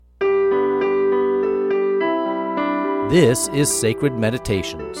This is Sacred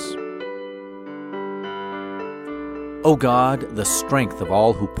Meditations. O God, the strength of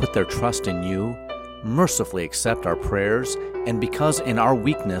all who put their trust in you, mercifully accept our prayers, and because in our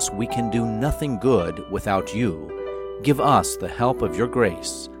weakness we can do nothing good without you, give us the help of your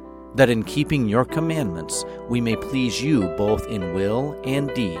grace, that in keeping your commandments we may please you both in will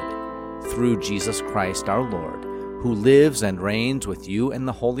and deed, through Jesus Christ our Lord, who lives and reigns with you and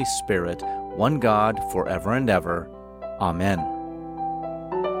the Holy Spirit, one God, forever and ever. Amen.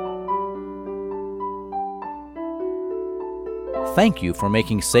 Thank you for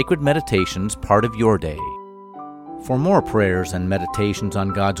making Sacred Meditations part of your day. For more prayers and meditations on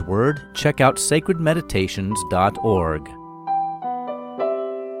God's Word, check out sacredmeditations.org.